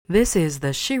This is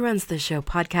the She Runs the Show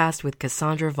podcast with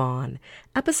Cassandra Vaughn,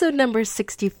 episode number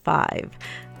 65,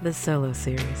 the solo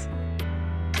series.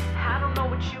 I don't know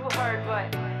what you heard,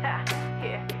 but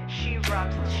yeah, she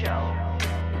runs the show.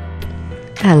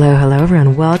 Hello,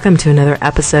 everyone. Welcome to another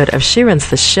episode of She Runs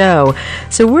the Show.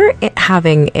 So we're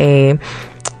having a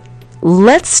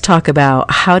let's talk about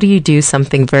how do you do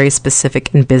something very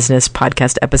specific in business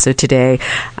podcast episode today.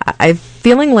 I'm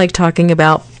feeling like talking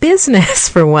about business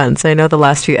for once. I know the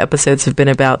last few episodes have been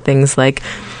about things like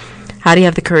how do you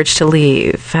have the courage to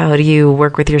leave? How do you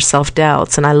work with your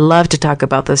self-doubts? And I love to talk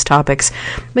about those topics.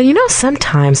 But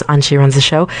sometimes on She Runs the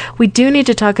Show, we do need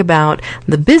to talk about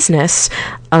the business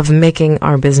of making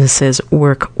our businesses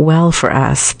work well for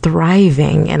us,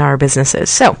 thriving in our businesses.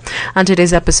 So on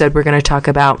today's episode, we're going to talk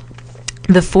about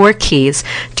the 4 keys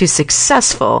to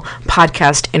successful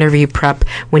podcast interview prep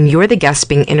when you're the guest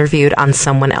being interviewed on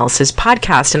someone else's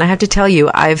podcast. And I have to tell you,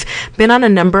 I've been on a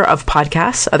number of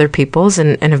podcasts, other people's,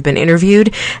 and have been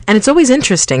interviewed. And it's always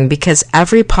interesting because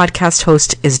every podcast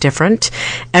host is different.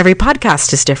 Every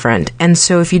podcast is different. And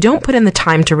so if you don't put in the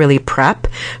time to really prep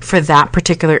for that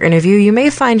particular interview, you may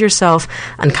find yourself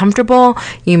uncomfortable.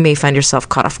 You may find yourself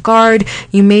caught off guard.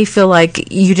 You may feel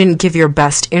like you didn't give your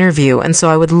best interview. And so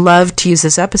I would love to use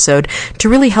this episode to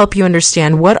really help you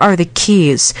understand what are the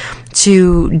keys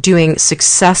to doing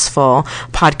successful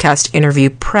podcast interview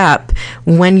prep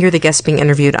when you're the guest being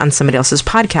interviewed on somebody else's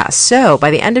podcast. So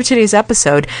by the end of today's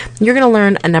episode, you're going to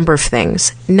learn a number of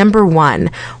things. Number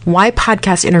 1, why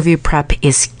podcast interview prep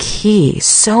is key.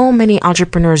 So many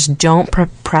entrepreneurs don't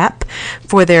prep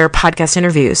for their podcast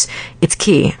interviews. It's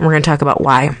key. We're going to talk about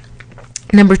why.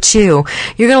 Number 2,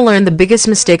 you're going to learn the biggest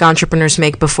mistake entrepreneurs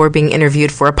make before being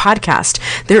interviewed for a podcast.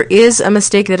 There is a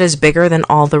mistake that is bigger than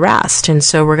all the rest, and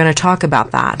so we're going to talk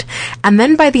about that. And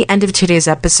then by the end of today's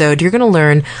episode, you're going to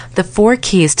learn the 4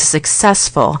 keys to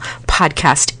successful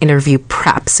podcast interview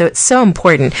prep. So it's so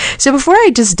important. So before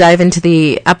I just dive into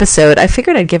the episode, I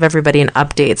figured I'd give everybody an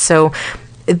update. So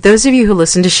those of you who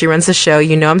listen to She Runs the Show,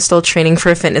 I'm still training for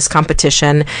a fitness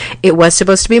competition. It was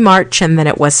supposed to be March, and then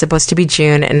it was supposed to be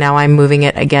June, and now I'm moving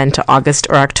it again to August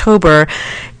or October.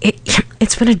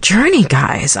 It's been a journey,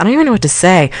 guys. I don't even know what to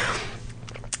say.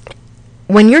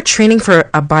 When you're training for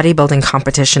a bodybuilding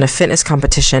competition, a fitness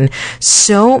competition,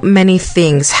 so many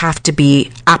things have to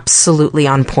be absolutely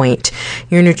on point.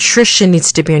 Your nutrition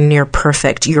needs to be near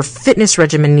perfect. Your fitness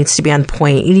regimen needs to be on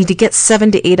point. You need to get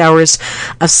 7 to 8 hours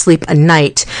of sleep a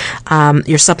night.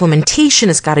 Your supplementation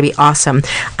has got to be awesome.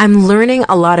 I'm learning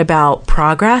a lot about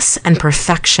progress and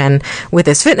perfection with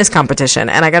this fitness competition,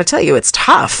 and I got to tell you, it's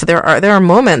tough. There are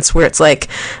moments where it's like,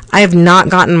 I have not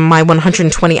gotten my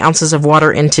 120 ounces of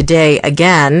water in today again,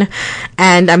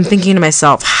 and I'm thinking to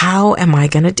myself, how am I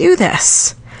going to do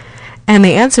this? And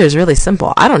the answer is really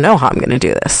simple. I don't know how I'm going to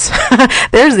do this.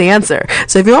 There's the answer.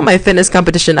 So if you want my fitness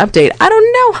competition update, I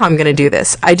don't know how I'm going to do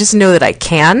this. I just know that I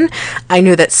can. I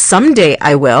know that someday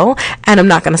I will, and I'm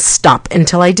not going to stop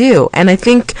until I do. And I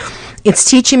think it's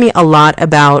teaching me a lot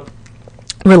about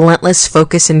relentless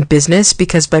focus in business,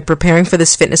 because by preparing for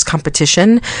this fitness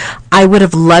competition, I would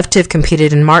have loved to have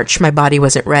competed in March. My body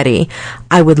wasn't ready.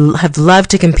 I would have loved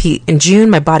to compete in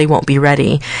June. My body won't be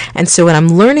ready. And so what I'm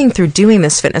learning through doing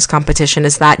this fitness competition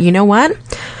is that, you know what?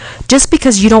 Just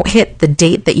because you don't hit the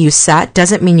date that you set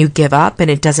doesn't mean you give up, and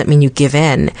it doesn't mean you give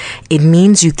in. It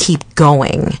means you keep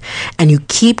going, and you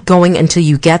keep going until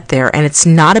you get there. And it's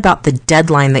not about the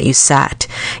deadline that you set.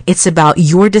 It's about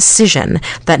your decision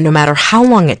that no matter how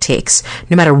long it takes,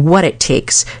 no matter what it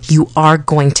takes, you are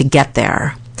going to get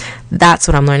there. That's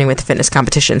what I'm learning with the fitness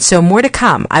competition. So more to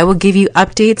come. I will give you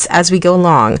updates as we go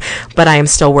along, but I am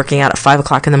still working out at 5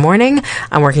 o'clock in the morning.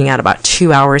 I'm working out about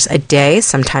 2 hours a day,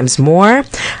 sometimes more.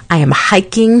 I am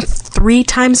hiking 3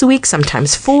 times a week,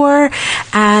 sometimes 4.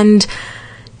 And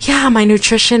yeah, my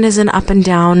nutrition is an up and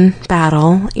down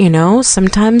battle.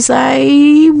 Sometimes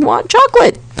I want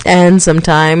chocolate, and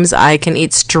sometimes I can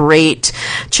eat straight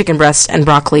chicken breast and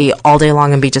broccoli all day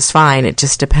long and be just fine. It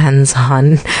just depends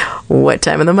on what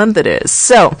time of the month it is.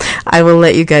 So I will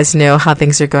let you guys know how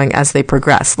things are going as they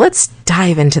progress. Let's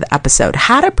dive into the episode.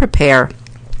 How to prepare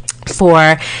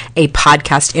for a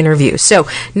podcast interview. So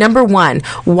number 1,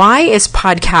 why is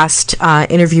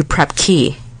podcast interview prep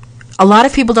key? A lot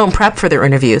of people don't prep for their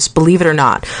interviews, believe it or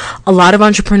not. A lot of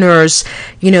entrepreneurs,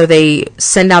 they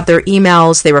send out their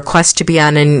emails, they request to be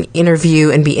on an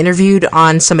interview and be interviewed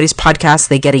on somebody's podcast.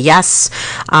 They get a yes.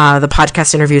 The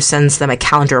podcast interview sends them a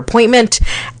calendar appointment,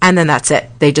 and then that's it.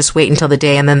 They just wait until the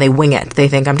day, and then they wing it. They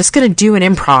think, I'm just going to do an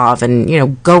improv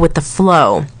and, go with the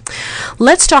flow.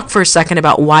 Let's talk for a second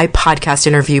about why podcast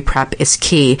interview prep is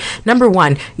key. Number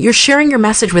one, you're sharing your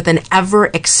message with an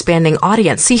ever-expanding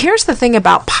audience. See, here's the thing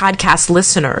about podcast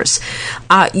listeners.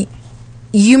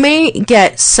 You may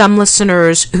get some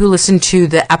listeners who listen to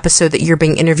the episode that you're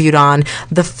being interviewed on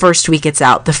the first week it's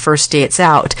out, the first day it's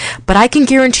out. But I can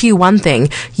guarantee you one thing.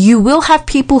 You will have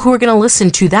people who are going to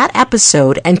listen to that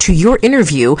episode and to your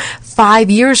interview 5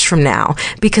 years from now,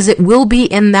 because it will be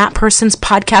in that person's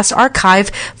podcast archive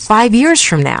 5 years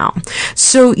from now.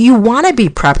 So you want to be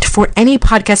prepped for any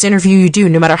podcast interview you do,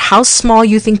 no matter how small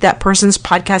you think that person's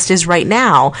podcast is right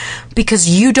now, because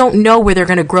you don't know where they're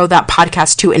going to grow that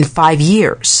podcast to in 5 years.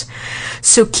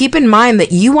 So keep in mind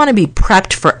that you want to be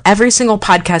prepped for every single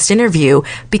podcast interview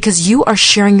because you are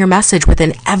sharing your message with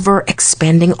an ever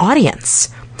expanding audience.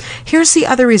 Here's the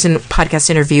other reason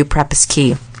podcast interview prep is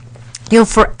key. You'll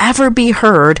forever be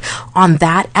heard on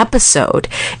that episode.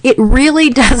 It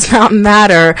really does not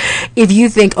matter if you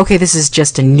think, okay, this is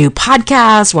just a new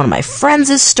podcast. One of my friends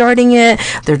is starting it.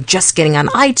 They're just getting on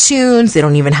iTunes. They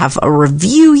don't even have a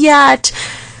review yet.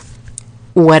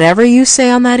 Whatever you say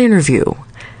on that interview,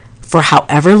 for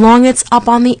however long it's up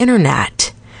on the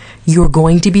internet, you're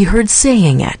going to be heard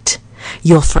saying it.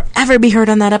 You'll forever be heard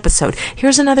on that episode.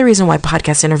 Here's another reason why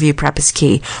podcast interview prep is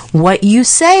key. What you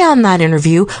say on that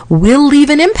interview will leave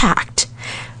an impact.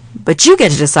 But you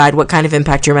get to decide what kind of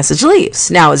impact your message leaves.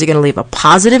 Now, is it going to leave a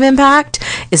positive impact?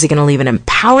 Is it going to leave an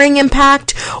empowering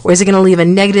impact? Or is it going to leave a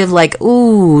negative, like,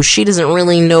 ooh, she doesn't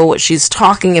really know what she's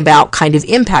talking about kind of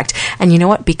impact? And you know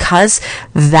what? Because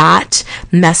that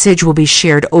message will be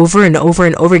shared over and over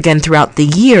and over again throughout the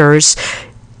years,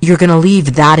 you're going to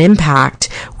leave that impact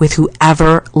with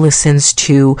whoever listens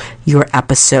to your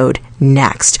episode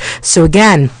next. So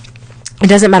again, it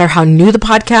doesn't matter how new the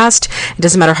podcast, it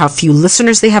doesn't matter how few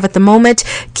listeners they have at the moment.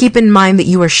 Keep in mind that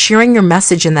you are sharing your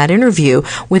message in that interview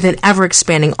with an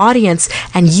ever-expanding audience,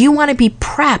 and you want to be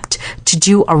prepped to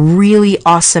do a really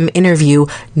awesome interview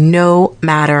no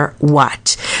matter what.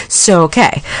 So,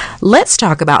 okay, let's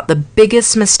talk about the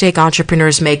biggest mistake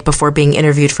entrepreneurs make before being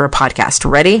interviewed for a podcast.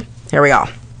 Ready? Here we go.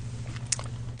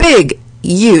 Big,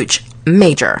 huge,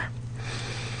 major.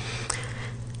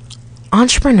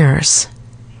 Entrepreneurs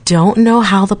don't know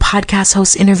how the podcast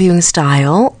host interviewing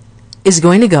style is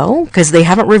going to go because they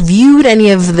haven't reviewed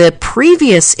any of the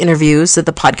previous interviews that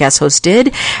the podcast host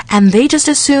did, and they just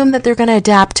assume that they're going to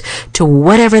adapt to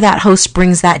whatever that host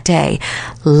brings that day.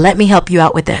 Let me help you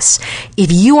out with this.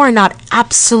 If you are not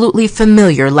absolutely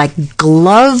familiar, like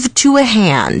glove to a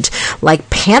hand, like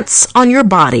pants on your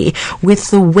body, with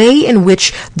the way in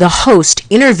which the host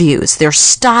interviews, their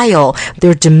style,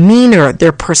 their demeanor,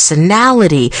 their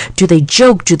personality, do they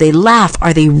joke, do they laugh,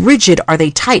 are they rigid, are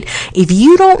they tight? If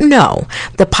you don't know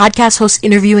the podcast host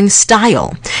interviewing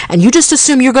style, and you just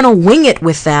assume you're going to wing it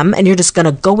with them and you're just going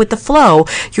to go with the flow,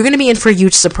 you're going to be in for a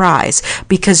huge surprise,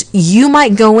 because you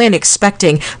might go in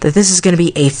expecting that this is going to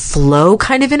be a flow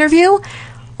kind of interview,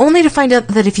 only to find out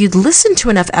that if you'd listened to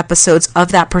enough episodes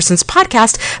of that person's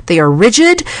podcast, they are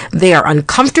rigid, they are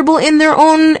uncomfortable in their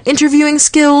own interviewing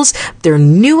skills, they're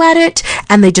new at it,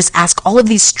 and they just ask all of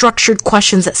these structured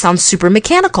questions that sound super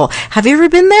mechanical. Have you ever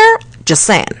been there? Just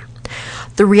saying.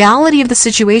 The reality of the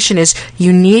situation is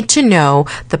you need to know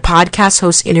the podcast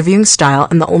host interviewing style,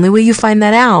 and the only way you find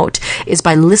that out is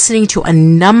by listening to a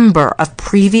number of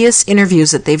previous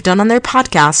interviews that they've done on their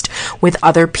podcast with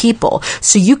other people.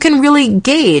 So you can really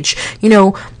gauge,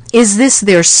 is this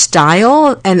their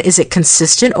style, and is it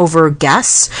consistent over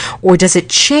guests, or does it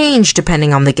change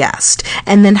depending on the guest?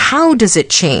 And then how does it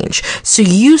change? So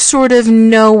you sort of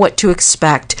know what to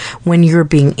expect when you're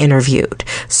being interviewed.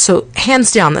 So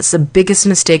hands down, that's the biggest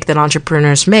mistake that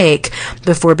entrepreneurs make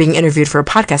before being interviewed for a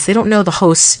podcast. They don't know the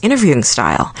host's interviewing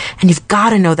style, and you've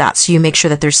got to know that so you make sure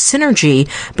that there's synergy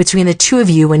between the two of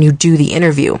you when you do the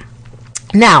interview.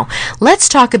 Now, let's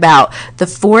talk about the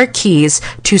 4 keys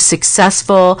to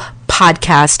successful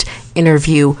podcast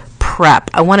interview prep.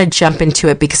 I want to jump into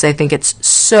it because I think it's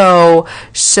so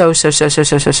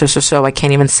I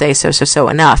can't even say so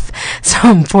enough.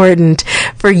 So important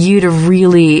for you to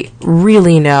really,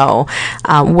 really know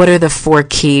what are the 4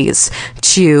 keys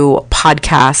to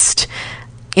podcast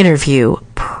interview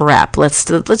prep. Let's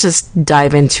just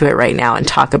dive into it right now and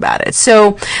talk about it.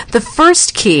 So the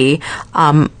first key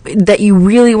that you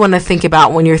really want to think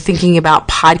about when you're thinking about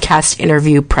podcast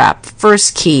interview prep,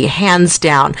 first key, hands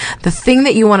down, the thing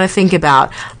that you want to think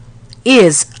about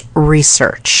is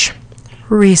research.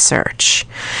 research.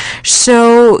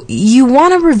 So you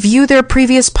want to review their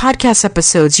previous podcast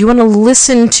episodes. You want to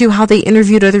listen to how they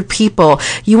interviewed other people.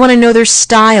 You want to know their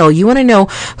style. You want to know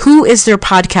who is their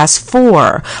podcast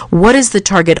for? What is the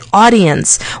target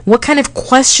audience? What kind of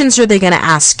questions are they going to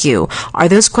ask you? Are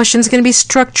those questions going to be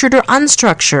structured or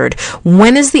unstructured?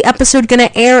 When is the episode going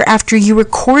to air after you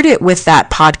record it with that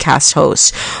podcast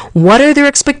host? What are their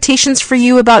expectations for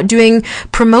you about doing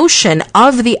promotion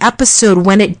of the episode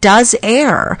when it does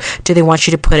air? Do they want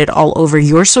you to put it all over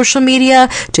your social media?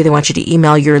 Do they want you to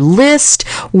email your list?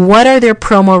 What are their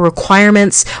promo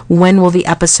requirements? When will the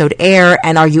episode air?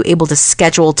 And are you able to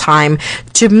schedule time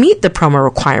to meet the promo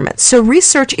requirements? So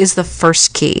research is the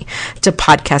first key to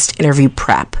podcast interview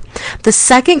prep. The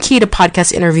second key to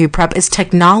podcast interview prep is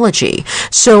technology.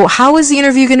 So how is the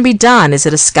interview going to be done? Is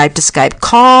it a Skype to Skype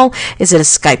call? Is it a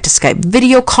Skype to Skype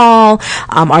video call?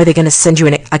 Are they going to send you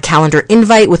a calendar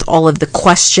invite with all of the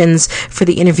questions for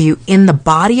the interview in the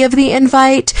body of the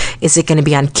invite? Is it going to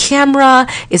be on camera?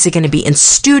 Is it going to be in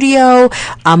studio?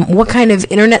 What kind of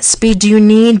internet speed do you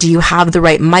need? Do you have the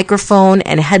right microphone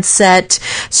and headset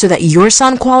so that your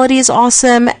sound quality is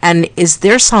awesome? And is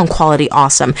their sound quality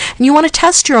awesome? And you want to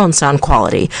test your own sound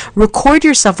quality. Record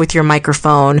yourself with your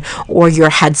microphone or your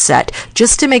headset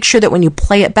just to make sure that when you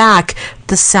play it back,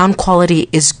 the sound quality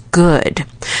is good.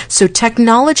 So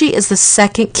technology is the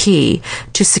second key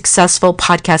to successful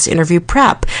podcast interview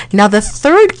prep. Now, the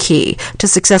third key to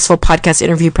successful podcast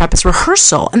interview prep is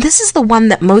rehearsal. And this is the one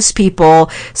that most people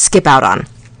skip out on.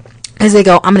 As they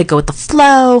go, I'm going to go with the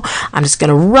flow. I'm just going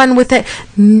to run with it.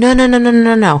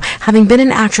 No. Having been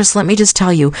an actress, let me just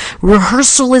tell you,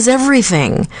 rehearsal is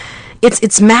everything.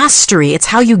 It's mastery. It's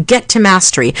how you get to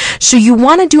mastery. So you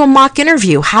want to do a mock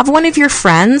interview. Have one of your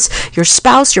friends, your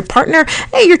spouse, your partner,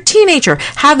 your teenager,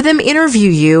 have them interview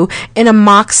you in a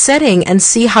mock setting and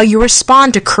see how you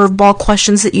respond to curveball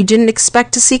questions that you didn't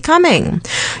expect to see coming.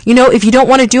 If you don't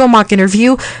want to do a mock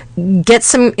interview, get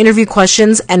some interview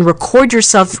questions and record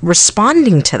yourself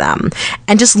responding to them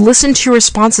and just listen to your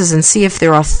responses and see if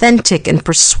they're authentic and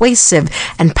persuasive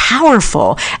and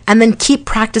powerful, and then keep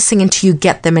practicing until you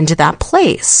get them into that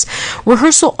place.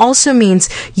 Rehearsal also means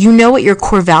you know what your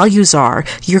core values are,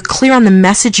 you're clear on the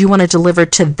message you want to deliver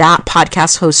to that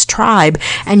podcast host tribe,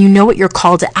 and you know what your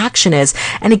call to action is.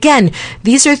 And again,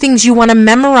 these are things you want to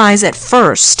memorize at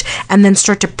first and then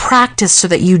start to practice so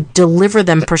that you deliver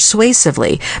them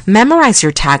persuasively. Memorize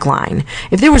your tagline.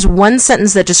 If there was one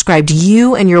sentence that described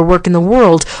you and your work in the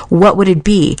world, what would it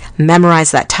be?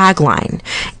 Memorize that tagline.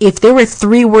 If there were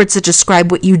 3 words that describe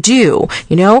what you do,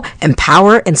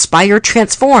 empower, inspire,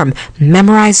 transform,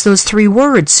 memorize those 3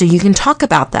 words so you can talk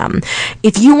about them.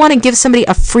 If you want to give somebody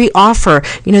a free offer,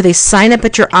 they sign up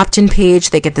at your opt-in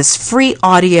page, they get this free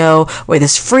audio or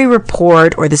this free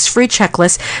report or this free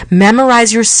checklist,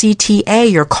 memorize your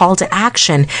CTA, your call to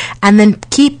action, and then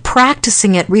keep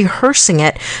practicing it, rehearsing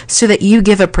it so that you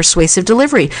give a persuasive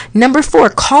delivery. Number 4,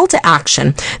 call to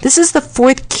action. This is the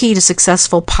 4th key to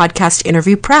successful podcast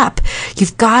interview prep.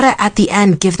 You've got to, at the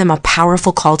end, give them a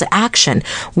powerful call to action.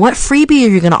 What freebie are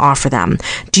you going to offer them?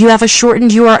 Do you have a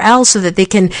shortened URL so that they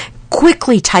can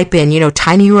quickly type in,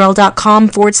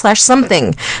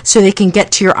 tinyurl.com/something so they can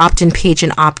get to your opt-in page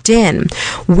and opt in?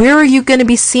 Where are you going to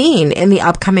be seen in the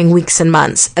upcoming weeks and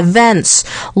months? Events,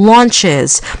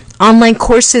 launches, online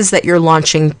courses that you're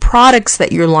launching, products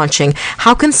that you're launching.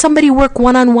 How can somebody work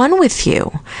one-on-one with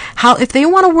you? If they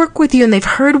want to work with you and they've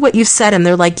heard what you've said and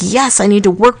they're like, yes, I need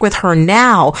to work with her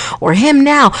now or him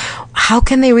now, how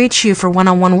can they reach you for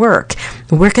one-on-one work?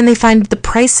 Where can they find the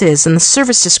prices and the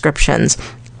service descriptions?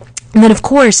 And then, of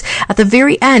course, at the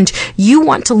very end, you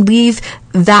want to leave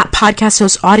that podcast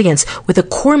host audience with a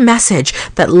core message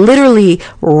that literally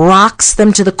rocks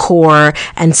them to the core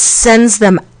and sends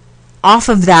them off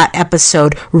of that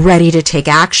episode ready to take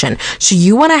action. So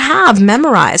you want to have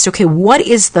memorized, okay, what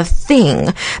is the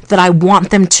thing that I want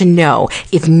them to know?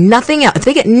 If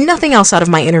they get nothing else out of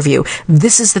my interview,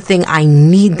 this is the thing I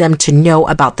need them to know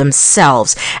about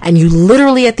themselves. And you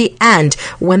literally at the end,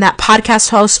 when that podcast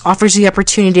host offers you the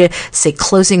opportunity to say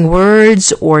closing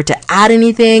words or to add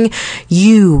anything,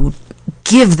 you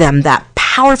give them that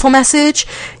powerful message,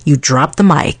 you drop the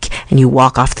mic and you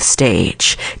walk off the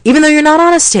stage, even though you're not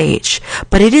on a stage.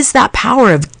 But it is that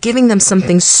power of giving them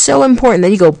something so important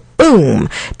that you go, boom,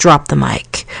 drop the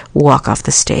mic. walk off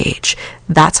the stage.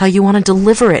 That's how you want to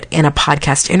deliver it in a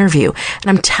podcast interview. And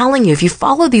I'm telling you, if you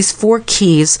follow these 4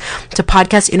 keys to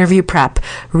podcast interview prep: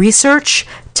 research,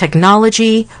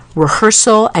 technology,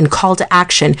 rehearsal, and call to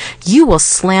action, you will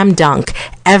slam dunk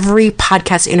every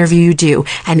podcast interview you do.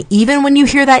 And even when you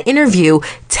hear that interview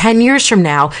 10 years from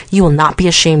now, you will not be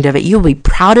ashamed of it. You'll be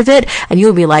proud of it, and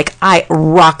you'll be like, I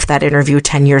rocked that interview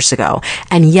 10 years ago.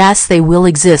 And yes, they will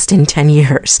exist in 10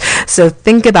 years. So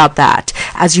think about that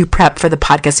as you prep for the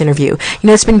podcast interview. You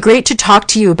know, it's been great to talk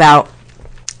to you about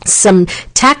some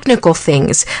technical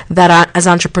things that as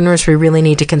entrepreneurs we really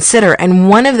need to consider. And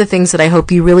one of the things that I hope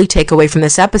you really take away from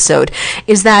this episode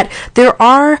is that there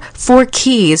are 4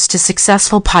 keys to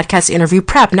successful podcast interview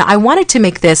prep. Now, I wanted to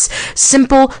make this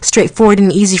simple, straightforward,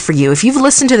 and easy for you. If you've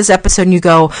listened to this episode and you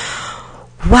go,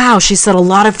 wow, she said a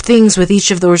lot of things with each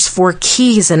of those 4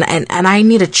 keys, and I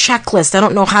need a checklist. I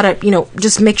don't know how to,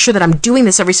 just make sure that I'm doing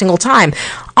this every single time.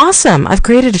 Awesome. I've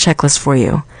created a checklist for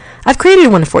you. I've created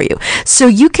one for you. So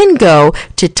you can go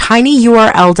to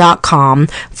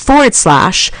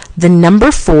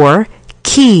tinyurl.com/4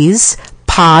 keys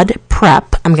pod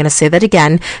prep. I'm going to say that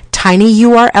again,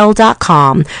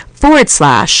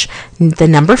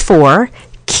 tinyurl.com/4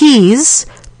 keys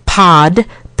pod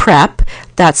prep.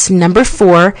 That's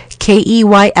 4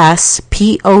 KEYS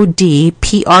POD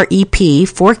PREP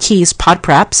 4 keys pod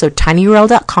prep. So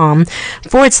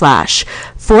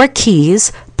tinyurl.com/4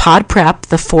 keys pod prep.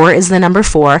 The 4 is the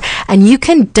 4, and you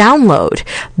can download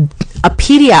a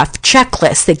PDF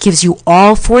checklist that gives you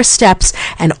all 4 steps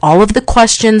and all of the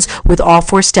questions with all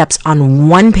 4 steps on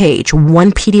one page,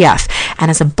 one PDF.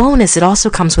 And as a bonus, it also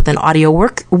comes with an audio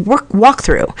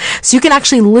walkthrough. So you can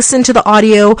actually listen to the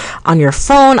audio on your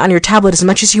phone, on your tablet, as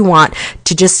much as you want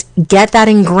to just get that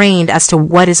ingrained as to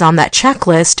what is on that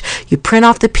checklist. You print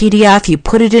off the PDF, you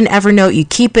put it in Evernote, you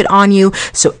keep it on you.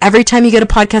 So every time you get a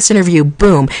podcast interview,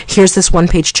 boom, here's this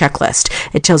 1-page checklist.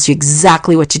 It tells you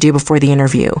exactly what to do before the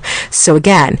interview. So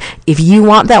again, if you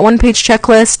want that 1-page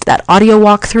checklist, that audio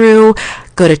walkthrough,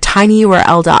 go to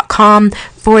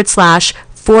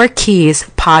tinyurl.com/4 keys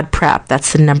pod prep.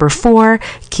 That's the 4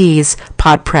 keys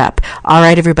pod prep. All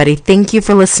right, everybody. Thank you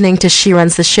for listening to She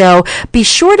Runs the Show. Be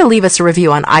sure to leave us a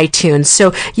review on iTunes.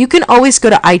 So you can always go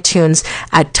to iTunes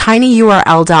at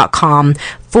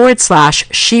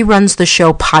tinyurl.com/She Runs the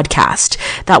Show podcast.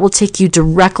 That will take you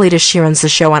directly to She Runs the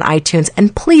Show on iTunes.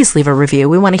 And please leave a review.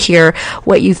 We want to hear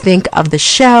what you think of the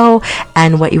show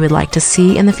and what you would like to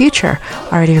see in the future.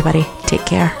 All right, everybody. Take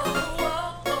care.